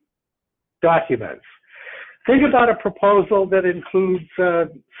different documents. Think about a proposal that includes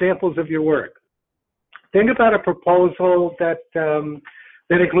samples of your work. Think about a proposal that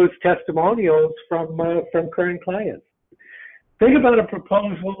includes testimonials from current clients. Think about a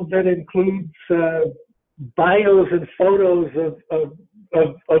proposal that includes bios and photos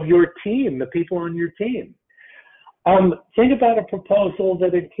of your team, the people on your team. Think about a proposal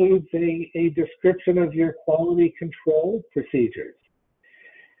that includes a description of your quality control procedures.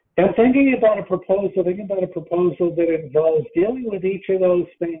 And thinking about a proposal that involves dealing with each of those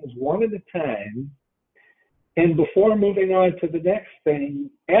things one at a time, and before moving on to the next thing,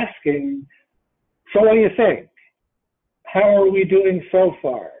 asking, so what do you think? How are we doing so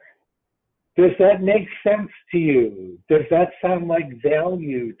far? Does that make sense to you? Does that sound like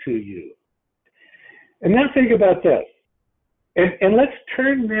value to you? And now think about this. And let's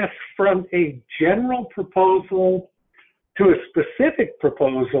turn this from a general proposal to a specific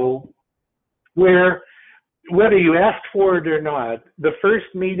proposal where, whether you asked for it or not, the first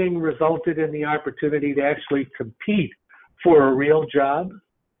meeting resulted in the opportunity to actually compete for a real job.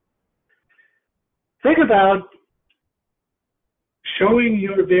 Think about showing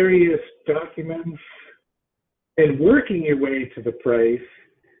your various documents and working your way to the price,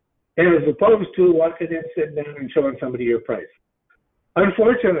 as opposed to walking in, sitting down, and showing somebody your price.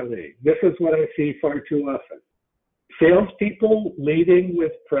 Unfortunately, this is what I see far too often. Salespeople leading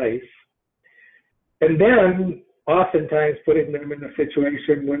with price, and then oftentimes putting them in a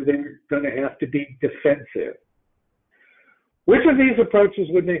situation where they're going to have to be defensive. Which of these approaches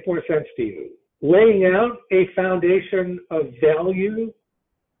would make more sense to you? Laying out a foundation of value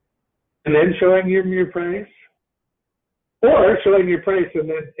and then showing your price? Or showing your price and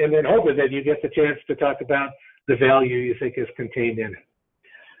then hoping that you get the chance to talk about the value you think is contained in it.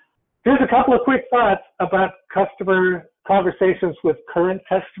 Here's a couple of quick thoughts about customer conversations with current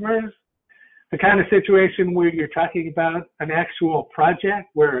customers. The kind of situation where you're talking about an actual project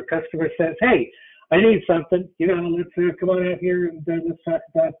where a customer says, hey, I need something, let's come on out here and let's talk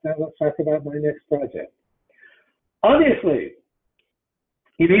about my next project. Obviously,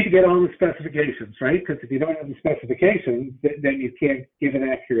 you need to get all the specifications, right? Because if you don't have the specifications, then you can't give an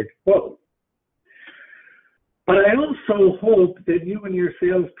accurate quote. But I also hope that you and your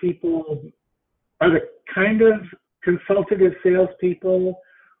salespeople are the kind of consultative salespeople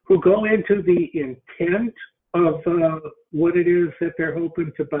who go into the intent of what it is that they're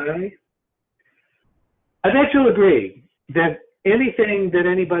hoping to buy. I bet you'll agree that anything that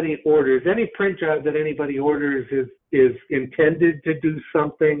anybody orders, any print job that anybody orders is intended to do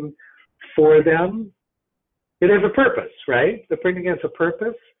something for them. It has a purpose, right? The printing has a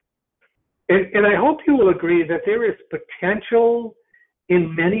purpose. And I hope you will agree that there is potential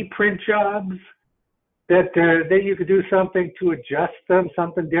in many print jobs that you could do something to adjust them,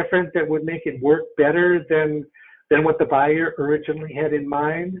 something different that would make it work better than what the buyer originally had in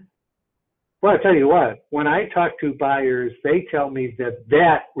mind. Well, I'll tell you what, when I talk to buyers, they tell me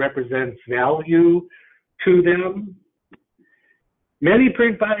that represents value to them. Many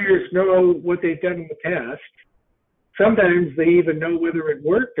print buyers know what they've done in the past. Sometimes they even know whether it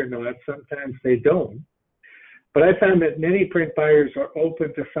worked or not. Sometimes they don't. But I found that many print buyers are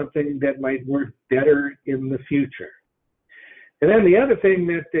open to something that might work better in the future. And then the other thing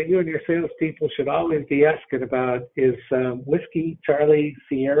that you and your salespeople should always be asking about is Whiskey Charlie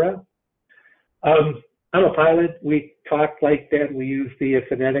Sierra. I'm a pilot. We talk like that. We use the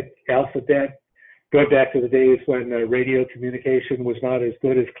phonetic alphabet, going back to the days when radio communication was not as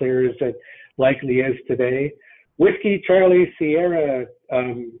good, as clear as it likely is today. Whiskey Charlie Sierra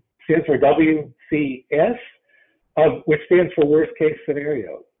stands for WCS, which stands for worst case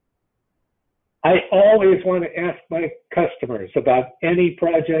scenario. I always want to ask my customers about any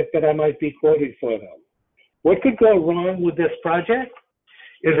project that I might be quoting for them. What could go wrong with this project?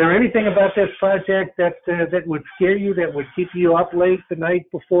 Is there anything about this project that would scare you, that would keep you up late the night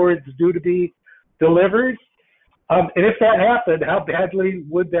before it's due to be delivered? And if that happened, how badly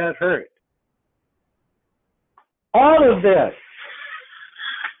would that hurt? All of this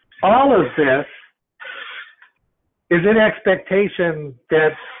is in expectation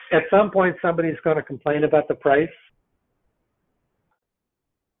that at some point somebody's going to complain about the price.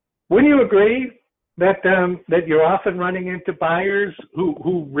 Wouldn't you agree that you're often running into buyers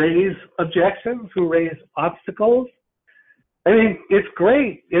who raise objections, who raise obstacles? I mean, it's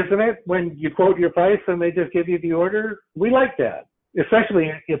great, isn't it, when you quote your price and they just give you the order? We like that,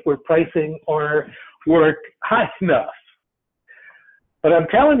 especially if we're pricing our work high enough. But I'm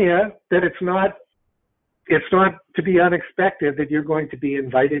telling you that it's not to be unexpected that you're going to be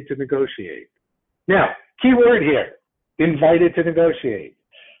invited to negotiate. Now, key word here, invited to negotiate.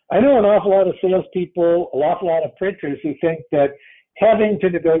 I know an awful lot of salespeople, an awful lot of printers who think that having to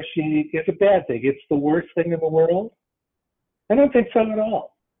negotiate is a bad thing. It's the worst thing in the world. I don't think so at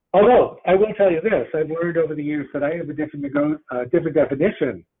all. Although, I will tell you this, I've learned over the years that I have a different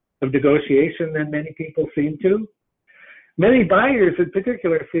definition of negotiation than many people seem to. Many buyers in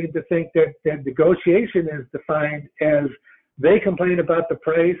particular seem to think that negotiation is defined as they complain about the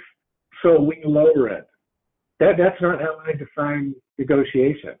price, so we lower it. That's not how I define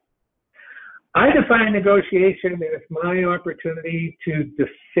negotiation. I define negotiation as my opportunity to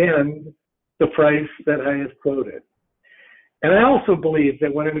defend the price that I have quoted. And I also believe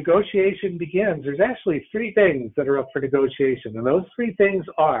that when a negotiation begins, there's actually three things that are up for negotiation. And those three things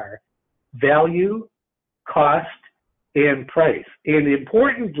are value, cost, and price. And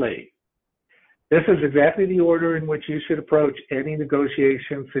importantly, this is exactly the order in which you should approach any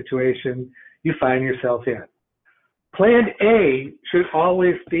negotiation situation you find yourself in. Plan A should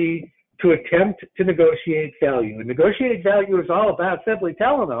always be to attempt to negotiate value. And negotiate value is all about simply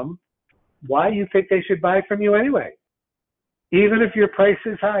telling them why you think they should buy from you anyway, even if your price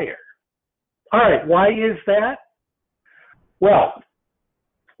is higher. All right, why is that? Well,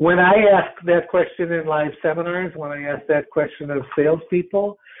 when I ask that question in live seminars, when I ask that question of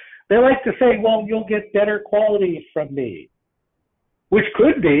salespeople, they like to say, well, you'll get better quality from me, which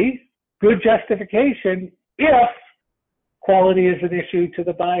could be good justification if quality is an issue to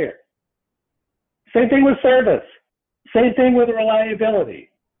the buyer. Same thing with service. Same thing with reliability.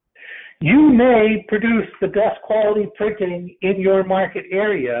 You may produce the best quality printing in your market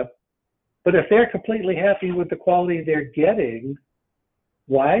area, but if they're completely happy with the quality they're getting,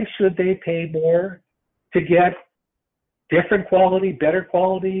 why should they pay more to get different quality, better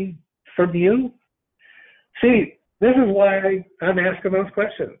quality from you? See, this is why I'm asking those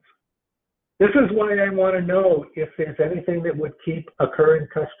questions. This is why I want to know if there's anything that would keep a current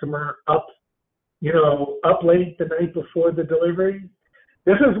customer up late the night before the delivery.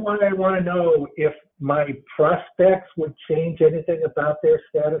 This is why I want to know if my prospects would change anything about their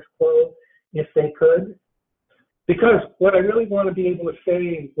status quo if they could. Because what I really want to be able to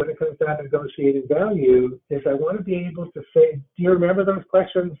say when it comes down to negotiating value is I want to be able to say, do you remember those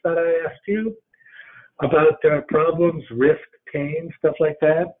questions that I asked you about problems, risk, pain, stuff like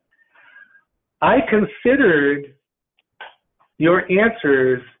that? I considered your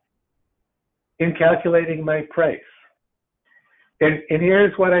answers in calculating my price. And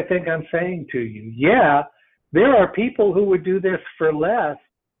here's what I think I'm saying to you. Yeah, there are people who would do this for less,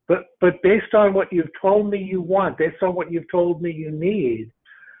 but based on what you've told me you want, based on what you've told me you need,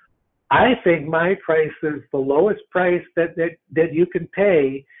 I think my price is the lowest price that you can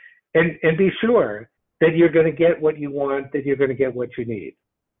pay, and be sure that you're going to get what you want, that you're going to get what you need.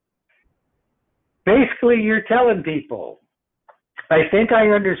 Basically, you're telling people, I think I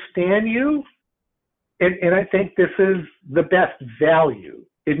understand you, and I think this is the best value.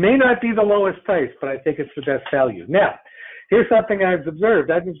 It may not be the lowest price, but I think it's the best value. Now, here's something I've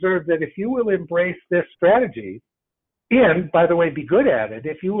observed. I've observed that if you will embrace this strategy, and by the way, be good at it,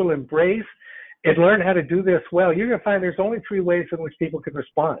 if you will embrace and learn how to do this well, you're going to find there's only three ways in which people can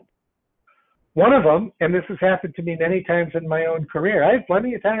respond. One of them, and this has happened to me many times in my own career, I have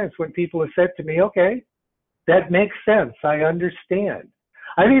plenty of times when people have said to me, okay, that makes sense, I understand.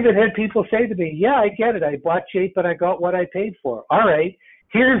 I've even had people say to me, yeah, I get it, I bought cheap, but I got what I paid for. All right,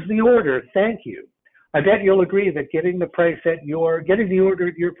 here's the order, thank you. I bet you'll agree that getting the order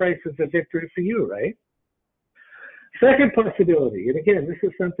at your price is a victory for you, right? Second possibility, and again, this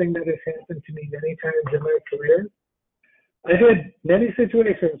is something that has happened to me many times in my career. I've had many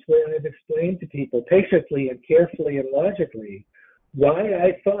situations where I've explained to people patiently and carefully and logically why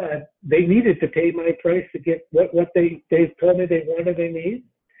I thought they needed to pay my price to get what they've told me they wanted, they need.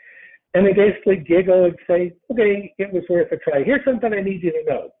 And they basically giggle and say, okay, it was worth a try. Here's something I need you to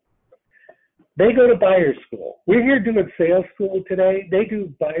know. They go to buyer school. We're here doing sales school today. They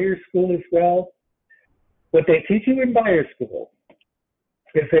do buyer school as well. What they teach you in buyer school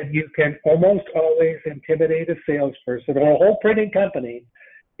is that you can almost always intimidate a salesperson or a whole printing company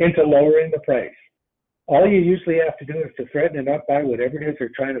into lowering the price. All you usually have to do is to threaten and not buy whatever it is they're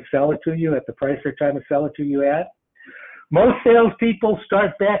trying to sell it to you at the price they're trying to sell it to you at. Most salespeople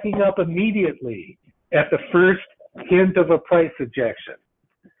start backing up immediately at the first hint of a price objection.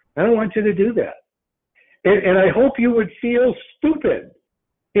 I don't want you to do that. And I hope you would feel stupid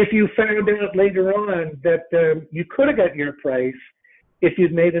if you found out later on that you could have got your price if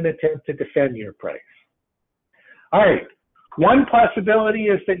you'd made an attempt to defend your price. All right, One possibility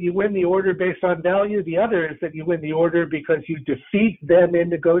is that you win the order based on value. The other is that you win the order because you defeat them in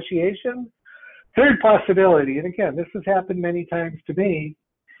negotiation. Third possibility, and again, this has happened many times to me,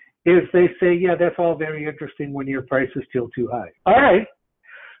 is they say, yeah, that's all very interesting when your price is still too high. All right.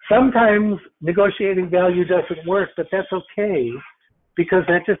 Sometimes negotiating value doesn't work, but that's okay because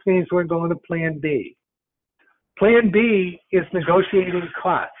that just means we're going to plan B. Plan B is negotiating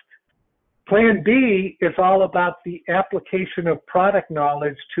cost. Plan B is all about the application of product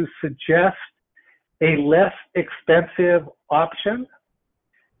knowledge to suggest a less expensive option.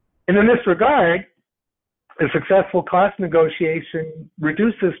 And in this regard, a successful cost negotiation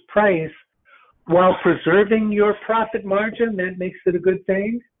reduces price while preserving your profit margin. That makes it a good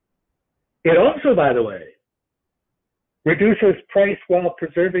thing. It also, by the way, reduces price while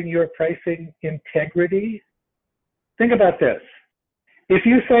preserving your pricing integrity. Think about this. If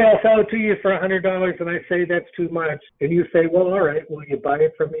you say, I'll sell it to you for $100 and I say that's too much, and you say, well, all right, will you buy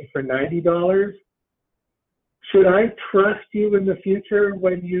it from me for $90? Should I trust you in the future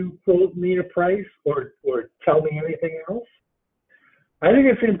when you quote me a price or tell me anything else? I think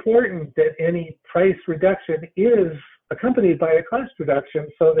it's important that any price reduction is accompanied by a cost reduction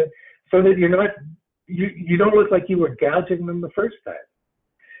so that you're not you don't look like you were gouging them the first time.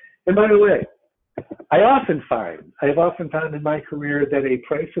 And by the way, I've often found in my career that a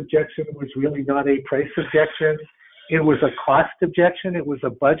price objection was really not a price objection. It was a cost objection. It was a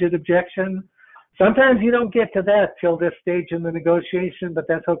budget objection. Sometimes you don't get to that till this stage in the negotiation, but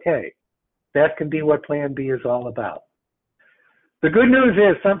that's okay. That can be what Plan B is all about. The good news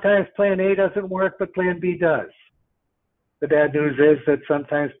is sometimes Plan A doesn't work, but Plan B does. The bad news is that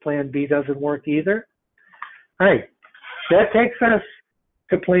sometimes Plan B doesn't work either. All right, that takes us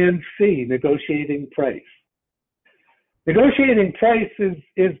to Plan C, negotiating price. Negotiating price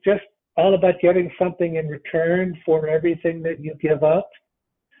is just all about getting something in return for everything that you give up.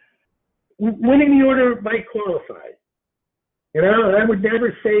 Winning the order might qualify. You know, I would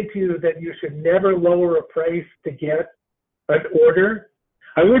never say to you that you should never lower a price to get an order.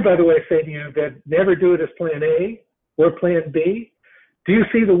 I would, by the way, say to you that never do it as Plan A or Plan B. Do you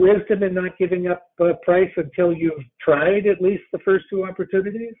see the wisdom in not giving up a price until you've tried at least the first two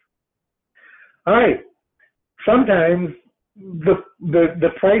opportunities? All right. Sometimes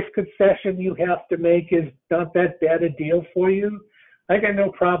the price concession you have to make is not that bad a deal for you. I got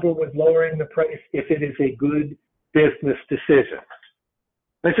no problem with lowering the price if it is a good business decision.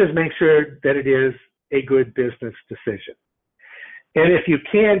 Let's just make sure that it is a good business decision. And if you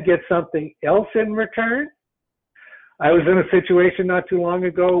can get something else in return, I was in a situation not too long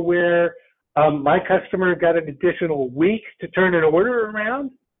ago where my customer got an additional week to turn an order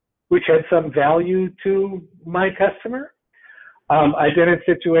around, which had some value to my customer. I've been in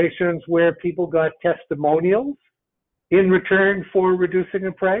situations where people got testimonials in return for reducing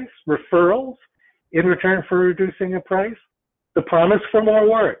a price, referrals in return for reducing a price, the promise for more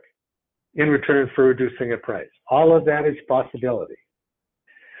work in return for reducing a price. All of that is possibility.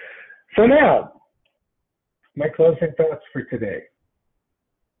 So now, my closing thoughts for today.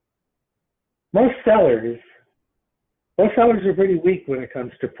 Most sellers are pretty weak when it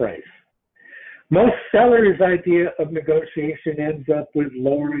comes to price. Most sellers' idea of negotiation ends up with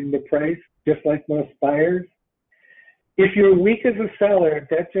lowering the price, just like most buyers. If you're weak as a seller,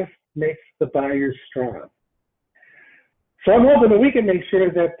 that just makes the buyers strong. So I'm hoping that we can make sure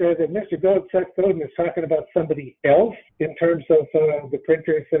that Mr. Seth Godin is talking about somebody else in terms of the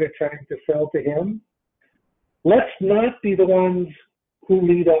printers that are trying to sell to him. Let's not be the ones who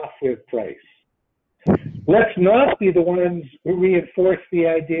lead off with price. Let's not be the ones who reinforce the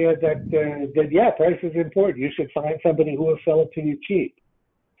idea that yeah, price is important. You should find somebody who will sell it to you cheap.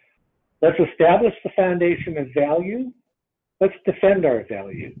 Let's establish the foundation of value. Let's defend our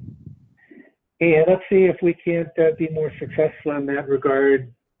value. And let's see if we can't be more successful in that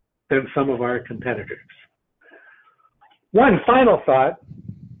regard than some of our competitors. One final thought.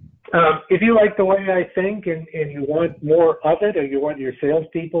 If you like the way I think and you want more of it, or you want your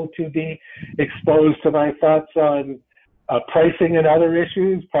salespeople to be exposed to my thoughts on pricing and other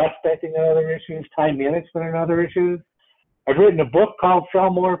issues, prospecting and other issues, time management and other issues, I've written a book called Sell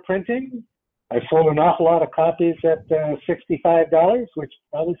More Printing. I've sold an awful lot of copies at $65, which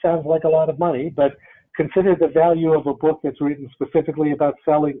probably sounds like a lot of money, but consider the value of a book that's written specifically about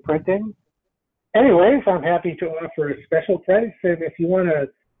selling printing. Anyways, I'm happy to offer a special price, and if you want to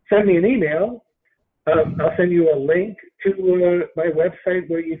send me an email, I'll send you a link to my website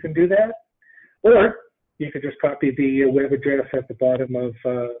where you can do that, or you could just copy the web address at the bottom of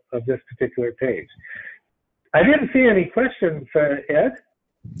this particular page. I didn't see any questions, Ed.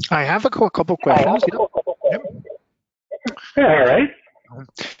 I have a couple questions. Yep. All right.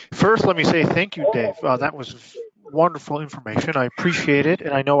 First, let me say thank you, Dave. That was wonderful information. I appreciate it,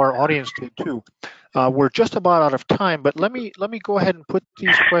 and I know our audience did too. We're just about out of time, but let me go ahead and put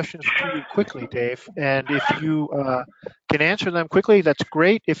these questions to you quickly, Dave. And if you can answer them quickly, that's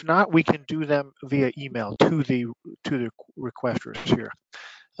great. If not, we can do them via email to the requesters here.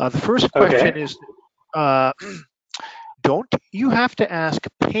 The first question is, don't you have to ask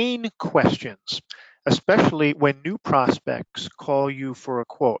pain questions, especially when new prospects call you for a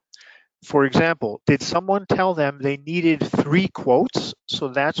quote? For example, did someone tell them they needed 3 quotes, so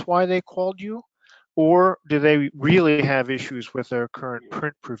that's why they called you? Or do they really have issues with their current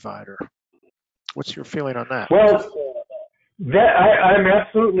print provider? What's your feeling on that? Well, I'm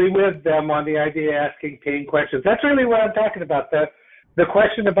absolutely with them on the idea of asking pain questions. That's really what I'm talking about. The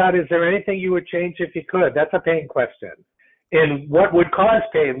question about, is there anything you would change if you could? That's a pain question. And what would cause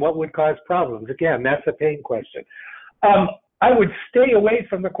pain? What would cause problems? Again, that's a pain question. I would stay away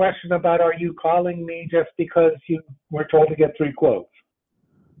from the question about, are you calling me just because you were told to get 3 quotes?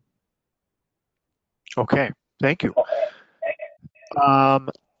 Okay, thank you.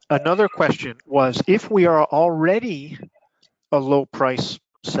 Another question was, if we are already a low price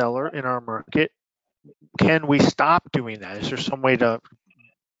seller in our market, can we stop doing that? Is there some way to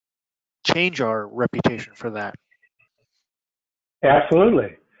change our reputation for that?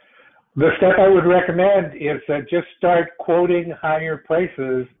 Absolutely. The step I would recommend is just start quoting higher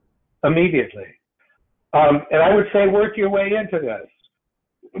prices immediately. And I would say work your way into this.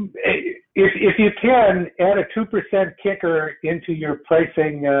 If you can, add a 2% kicker into your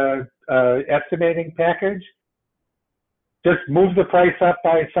pricing estimating package. Just move the price up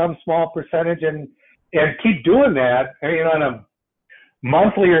by some small percentage and keep doing that. I mean, on a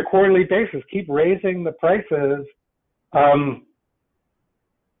monthly or quarterly basis, keep raising the prices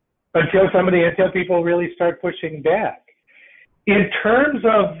until people really start pushing back. In terms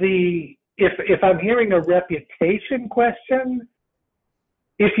of if I'm hearing a reputation question,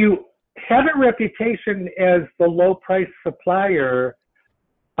 if you have a reputation as the low price supplier,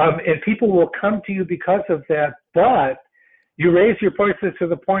 and people will come to you because of that, but you raise your prices to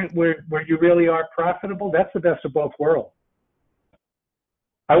the point where you really are profitable, that's the best of both worlds.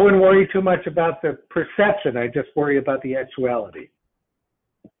 I wouldn't worry too much about the perception. I just worry about the actuality.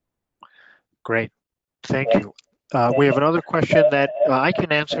 Great. Thank you. We have another question that I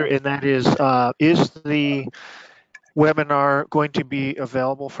can answer, and that is the webinar going to be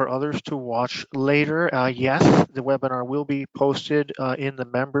available for others to watch later? Yes, the webinar will be posted in the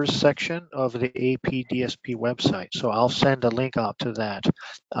members section of the APDSP website. So I'll send a link out to that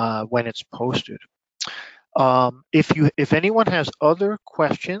when it's posted. If anyone has other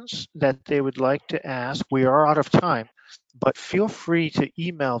questions that they would like to ask, we are out of time, but feel free to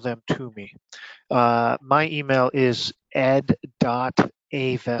email them to me. My email is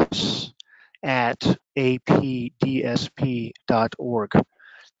ed.avis@apdsp.org.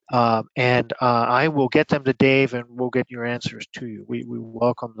 And I will get them to Dave and we'll get your answers to you. We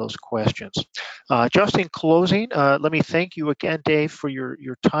welcome those questions. Just in closing, let me thank you again, Dave, for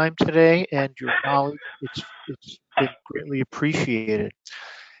your time today and your knowledge. It's been greatly appreciated.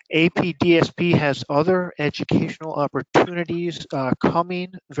 APDSP has other educational opportunities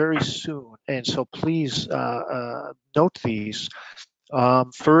coming very soon, and so please note these.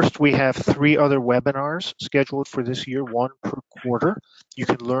 First, we have 3 other webinars scheduled for this year, 1 per quarter. You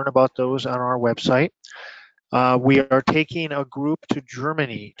can learn about those on our website. We are taking a group to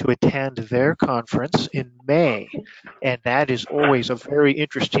Germany to attend their conference in May, and that is always a very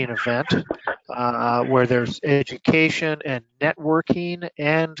interesting event where there's education and networking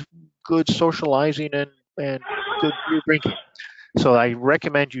and good socializing and good beer drinking. So I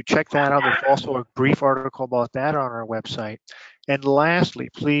recommend you check that out. There's also a brief article about that on our website. And lastly,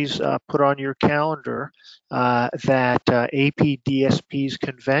 please put on your calendar that APDSP's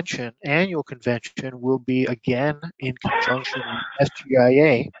annual convention will be again in conjunction with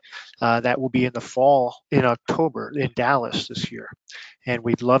SGIA. That will be in the fall, in October, in Dallas this year. And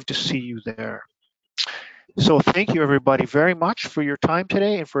we'd love to see you there. So thank you, everybody, very much for your time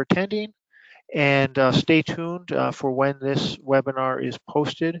today and for attending. And stay tuned for when this webinar is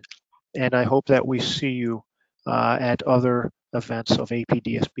posted. And I hope that we see you at other events of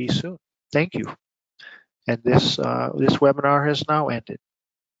APDSP soon. Thank you. And this webinar has now ended.